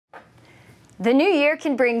The new year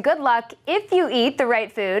can bring good luck if you eat the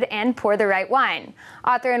right food and pour the right wine.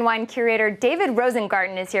 Author and wine curator David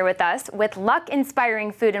Rosengarten is here with us with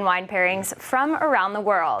luck-inspiring food and wine pairings from around the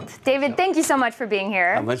world. David, thank you so much for being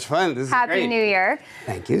here. How much fun. This is Happy great. New Year.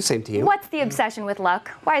 Thank you. Same to you. What's the obsession with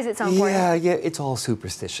luck? Why is it so important? Yeah, it's all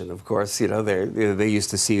superstition, of course. You know, they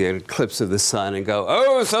used to see an eclipse of the sun and go,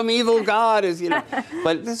 oh, some evil god is, you know.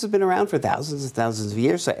 But this has been around for thousands and thousands of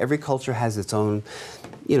years, so every culture has its own,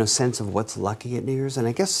 sense of what's lucky at New Year's. And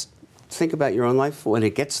I guess think about your own life. When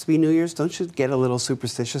it gets to be New Year's, don't you get a little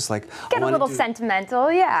superstitious? Like, get a little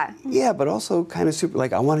sentimental, yeah. Yeah, but also kind of super,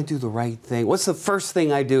 like, I want to do the right thing. What's the first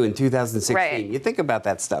thing I do in 2016? Right. You think about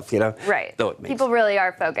that stuff, you know? Right. Though it makes People really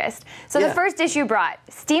are focused. So the first dish you brought,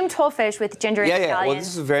 steamed whole fish with ginger and scallions. Yeah. Well, this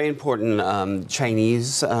is a very important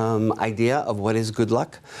Chinese idea of what is good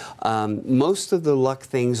luck. Most of the luck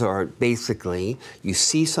things are basically, you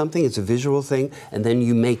see something, it's a visual thing, and then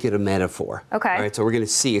you make it a metaphor. Okay. All right, so we're going to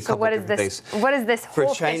see a couple different things. What does this whole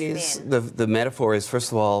For Chinese, fish mean? the metaphor is,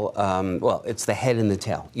 first of all, well, it's the head and the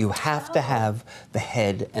tail. You have to have the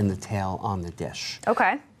head and the tail on the dish.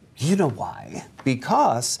 Okay. You know why?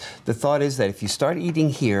 Because the thought is that if you start eating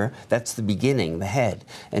here, that's the beginning, the head.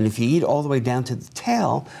 And if you eat all the way down to the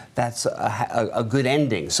tail, that's a good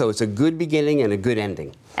ending. So it's a good beginning and a good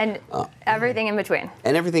ending. And everything in between.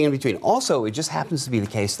 And everything in between. Also, it just happens to be the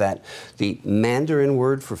case that the Mandarin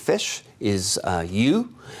word for fish is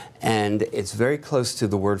yu, and it's very close to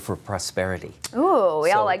the word for prosperity. Ooh,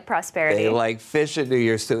 we all like prosperity. They like fish at New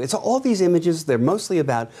Year's too. It's all these images, they're mostly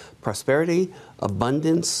about prosperity,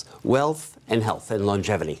 abundance, wealth, and health, and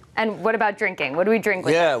longevity. And what about drinking? What do we drink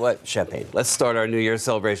with Yeah, what? Champagne. Let's start our New Year's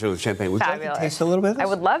celebration with champagne. Would you like to taste a little bit of this? I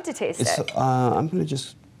would love to taste it. I'm going to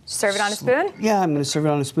just... Serve it on a spoon? Yeah, I'm going to serve it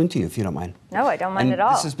on a spoon to you, if you don't mind. No, I don't mind at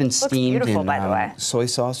all. This has been steamed beautiful, in by the way. Soy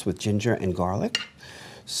sauce with ginger and garlic.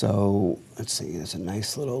 So, let's see, there's a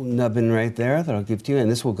nice little nubbin right there that I'll give to you, and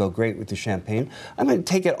this will go great with the champagne. I'm going to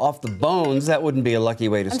take it off the bones. That wouldn't be a lucky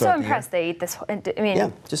way to start the year. I'm so impressed they eat this. I mean, yeah,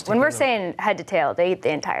 just when we're saying head to tail, they eat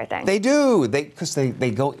the entire thing. They do, because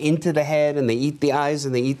they go into the head, and they eat the eyes,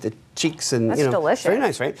 and they eat the cheeks, and, That's delicious. Very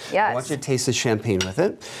nice, right? Yes. I want you to taste the champagne with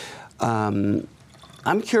it.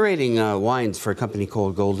 I'm curating wines for a company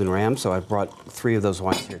called Golden Ram, so I brought 3 of those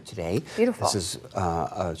wines here today. Beautiful. This is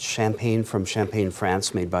a champagne from Champagne,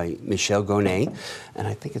 France, made by Michel Gonnet, and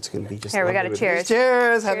I think it's going to be just here. We got a cheers.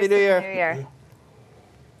 Cheers! Happy New Year! New Year.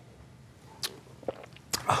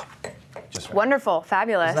 Oh, just right. Wonderful,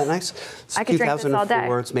 fabulous. Isn't that nice? It's I could drink this all day.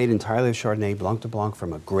 It's made entirely of Chardonnay, Blanc de Blanc,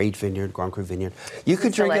 from a great vineyard, Grand Cru vineyard. You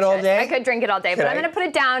could drink it all day. I could drink it all day, but I'm going to put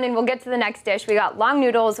it down and we'll get to the next dish. We got long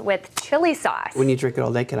noodles with chili sauce. When you drink it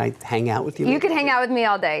all day, can I hang out with you? You could hang out with me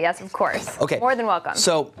all day, yes, of course. Okay. More than welcome.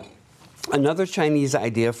 So, another Chinese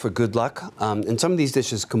idea for good luck, and some of these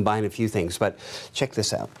dishes combine a few things, but check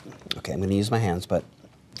this out. Okay, I'm going to use my hands, but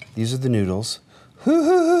these are the noodles.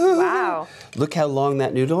 Wow. Look how long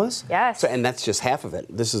that noodle is. Yes. So, and that's just half of it.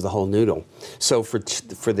 This is the whole noodle. So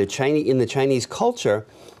in the Chinese culture,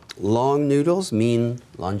 long noodles mean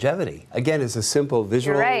longevity. Again, it's a simple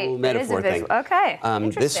visual metaphor thing. Okay.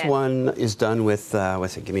 This one is done with,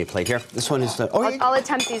 what's it? Give me a plate here. This one is done. Oh, I'll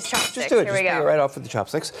attempt these chopsticks. Just do it. Here we just go. take it right off with the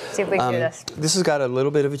chopsticks. See if we can do this. This has got a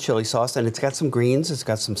little bit of a chili sauce, and it's got some greens. It's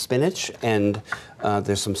got some spinach, and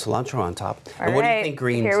there's some cilantro on top. All and what right. do you think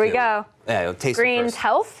greens Here we do? go. Yeah, taste Greens, it first.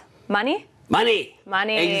 health, money. Money.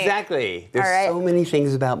 Money. Exactly. There's All right. so many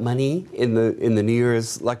things about money in the New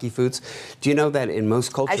Year's lucky foods. Do you know that in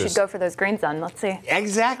most cultures? I should go for those greens then. Let's see.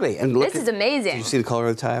 Exactly. And look, This is amazing. Did you see the color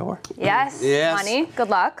of the tie I wore? Yes. Yes. Money. Good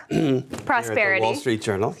luck. Prosperity. Here at the Wall Street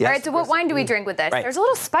Journal. Yes, All right. So what wine do we drink with this? Right. There's a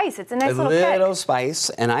little spice. It's a nice little kick. A little spice,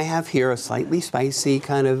 and I have here a slightly spicy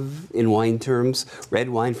kind of, in wine terms, red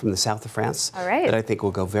wine from the south of France. All right. That I think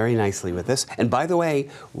will go very nicely with this. And by the way,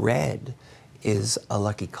 red is a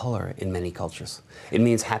lucky color in many cultures. It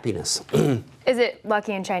means happiness. Is it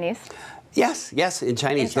lucky in Chinese? Yes, in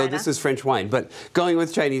Chinese. Though this is French wine, but going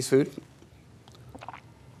with Chinese food.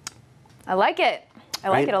 I like it. I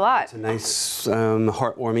like it a lot. It's a nice,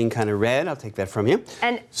 heartwarming kind of red. I'll take that from you.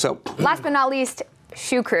 And so, last but not least,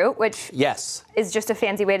 choucroute, which is just a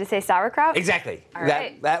fancy way to say sauerkraut. Exactly. All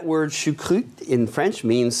right. That word choucroute in French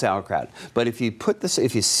means sauerkraut. But if you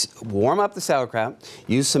warm up the sauerkraut,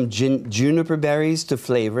 use some juniper berries to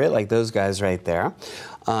flavor it, like those guys right there.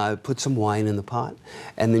 Put some wine in the pot,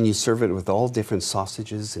 and then you serve it with all different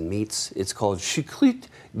sausages and meats. It's called choucroute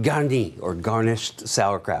garni, or garnished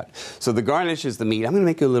sauerkraut. So the garnish is the meat. I'm going to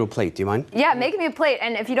make you a little plate. Do you mind? Yeah, make me a plate.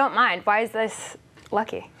 And if you don't mind, why is this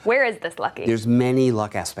lucky? Where is this lucky? There's many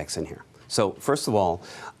luck aspects in here. So first of all,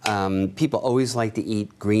 people always like to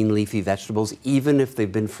eat green leafy vegetables, even if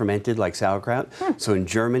they've been fermented like sauerkraut. So in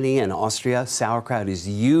Germany and Austria, sauerkraut is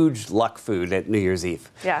huge luck food at New Year's Eve.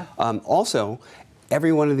 Yeah. Also,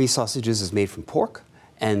 every one of these sausages is made from pork,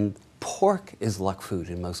 and pork is luck food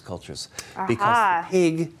in most cultures because the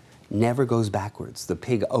pig never goes backwards. The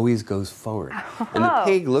pig always goes forward. And the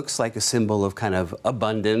pig looks like a symbol of kind of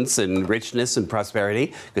abundance and richness and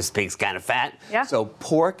prosperity because the pig's kind of fat. Yeah. So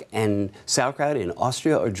pork and sauerkraut in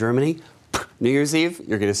Austria or Germany, New Year's Eve,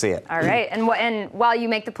 you're going to see it. All right. And while you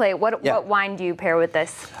make the plate, what wine do you pair with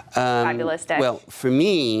this fabulous dish? Well, for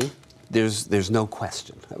me, there's no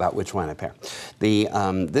question about which wine I pair.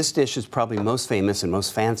 This dish is probably most famous and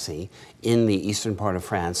most fancy in the eastern part of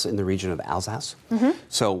France, in the region of Alsace.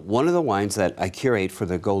 So one of the wines that I curate for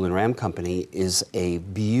the Golden Ram Company is a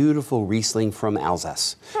beautiful Riesling from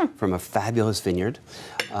Alsace, from a fabulous vineyard.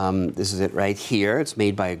 This is it right here. It's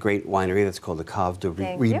made by a great winery that's called the Cave de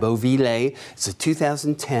Ribeauvillé. It's a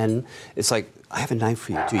 2010. It's like, I have a knife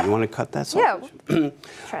for you too. You want to cut that sausage? Yeah.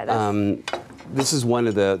 Try this. This is one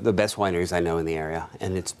of the best wineries I know in the area,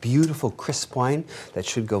 and it's beautiful, crisp wine that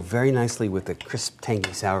should go very nicely with the crisp,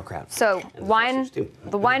 tangy sauerkraut. So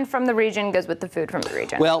the wine from the region goes with the food from the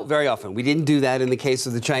region. Well, very often. We didn't do that in the case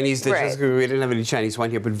of the Chinese dishes because we didn't have any Chinese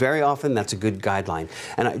wine here, but very often that's a good guideline.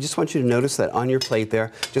 And I just want you to notice that on your plate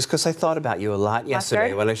there, just because I thought about you a lot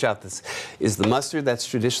yesterday when I shot this, is the mustard that's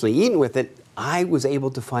traditionally eaten with it. I was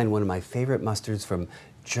able to find one of my favorite mustards from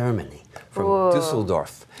Germany, from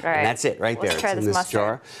Dusseldorf. Right. And that's it right there. Let's try it's in this this mustard.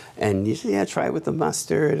 jar. And you should, try it with the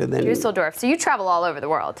mustard. And then Dusseldorf. So you travel all over the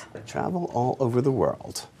world. I travel all over the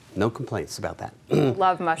world. No complaints about that.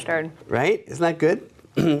 Love mustard. Right? Isn't that good?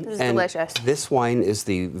 This is delicious. This wine is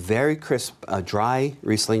the very crisp, dry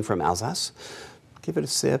Riesling from Alsace. Give it a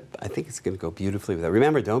sip. I think it's going to go beautifully with it.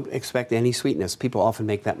 Remember, don't expect any sweetness. People often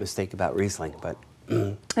make that mistake about Riesling, but...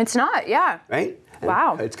 It's not, yeah. Right? And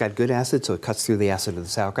wow. It's got good acid, so it cuts through the acid of the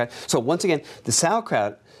sauerkraut. So once again, the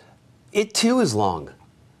sauerkraut, it too is long.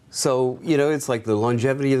 So, it's like the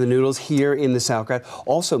longevity of the noodles here in the sauerkraut.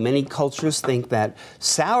 Also, many cultures think that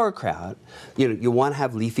sauerkraut, you want to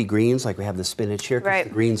have leafy greens, like we have the spinach here, because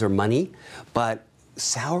the greens are money. But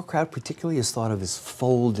sauerkraut particularly is thought of as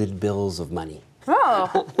folded bills of money.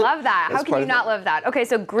 Oh, love that. How can you not love that? Okay,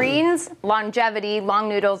 so greens, longevity, long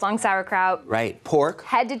noodles, long sauerkraut. Right. Pork.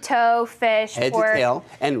 Head to toe, fish, head pork. to tail,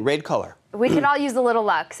 and red color. We could all use a little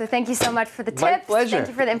luck. So thank you so much for the tips. My pleasure. Thank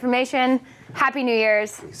you for the information. Happy New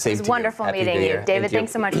Year's. Same it was wonderful meeting you. David,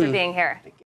 thanks so much for being here.